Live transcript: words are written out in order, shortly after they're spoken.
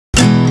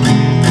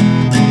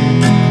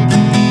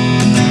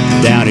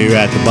here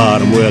at the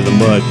bottom where the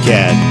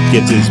Mudcat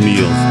gets his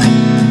meals.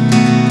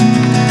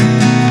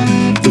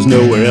 There's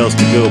nowhere else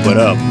to go but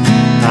up,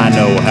 I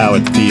know how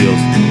it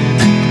feels.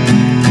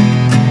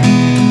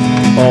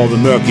 All the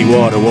murky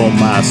water won't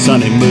my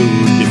sunny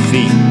mood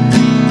defeat.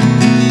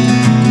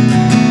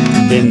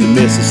 In the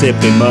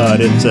Mississippi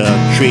mud, it's a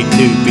treat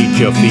to beat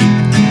your feet.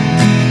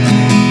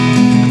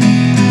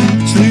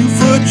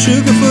 Slewfoot,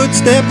 sugarfoot,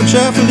 step and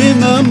shuffle in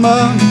the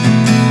mud.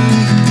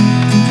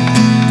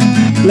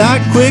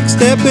 Like quick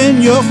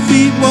stepping, your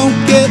feet won't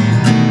get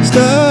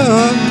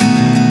stuck.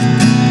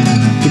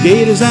 The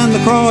gators and the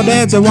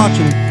crawdads are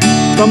watching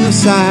from the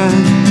side,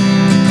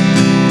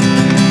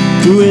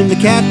 doing the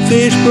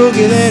catfish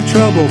boogie, their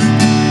troubles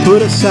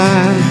put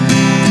aside.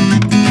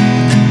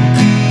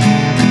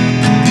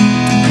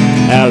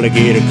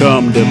 Alligator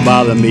come to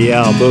bother me,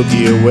 I'll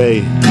boogie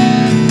away.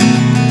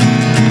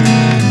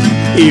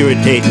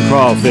 Irritating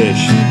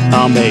crawfish,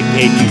 I'll make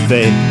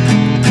etouffee.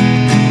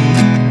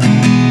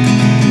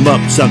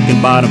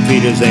 Muck-sucking bottom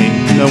feeders, ain't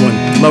no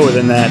one lower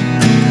than that.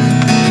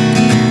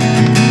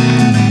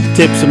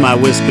 Tips of my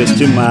whiskers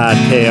to my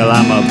tail,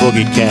 I'm a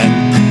boogie cat.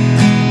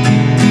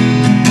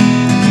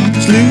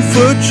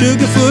 Slewfoot,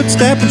 sugarfoot,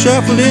 step and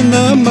shuffle in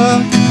the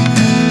mud.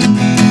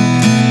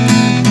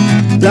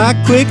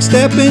 Like quick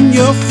stepping,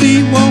 your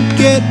feet won't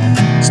get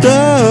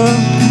stuck.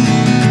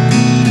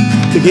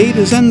 The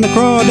gators and the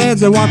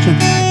crawdads are watching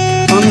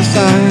on the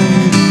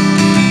side,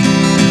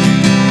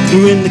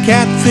 doing the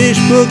catfish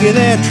boogie,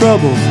 their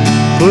troubles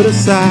put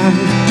aside.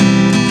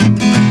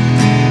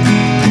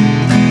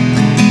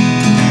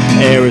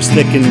 Air is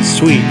thick and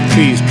sweet,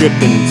 trees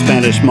dripping in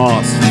Spanish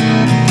moss.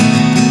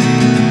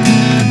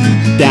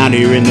 Down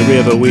here in the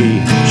river we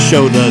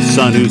show the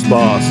sun who's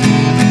boss.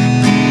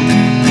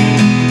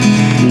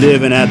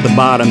 Living at the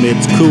bottom,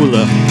 it's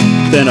cooler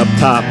than up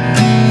top.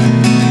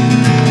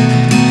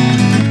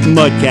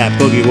 Mudcat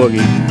boogie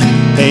woogie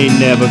ain't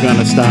never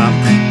gonna stop.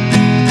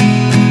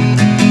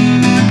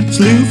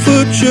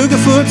 Slewfoot,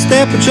 sugarfoot,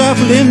 step and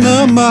shuffle in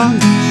the mud.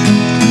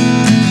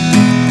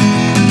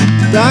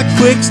 Like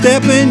quick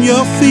stepping,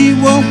 your feet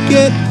won't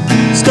get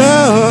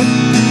stuck.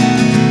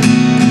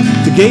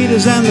 The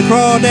gators and the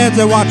crawdads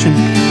are watching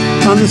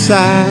on the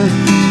side,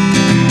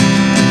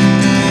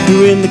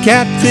 doing the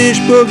catfish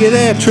boogie,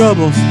 their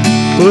troubles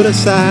put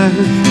aside.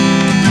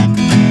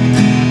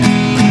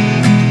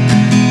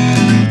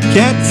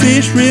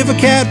 Catfish, river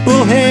cat,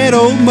 bullhead,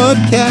 old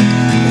Mudcat.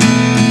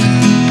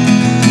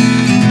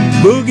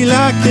 Boogie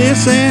like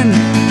this and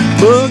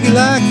boogie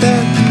like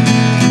that,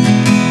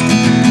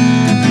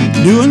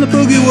 doing the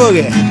boogie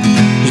woogie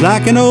just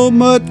like an old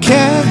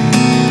Mudcat.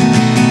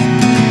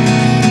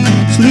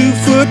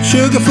 Slewfoot,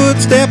 sugarfoot,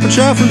 step and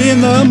shuffle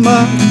in the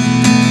mud.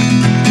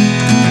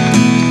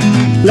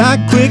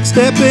 Like quick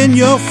stepping,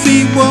 your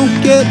feet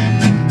won't get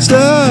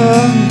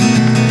stuck.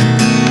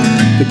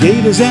 The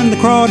gators and the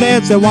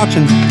crawdads are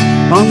watching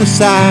on the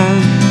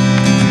side,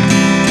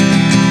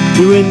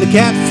 doing the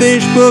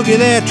catfish boogie,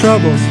 their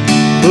troubles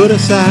put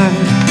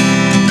aside.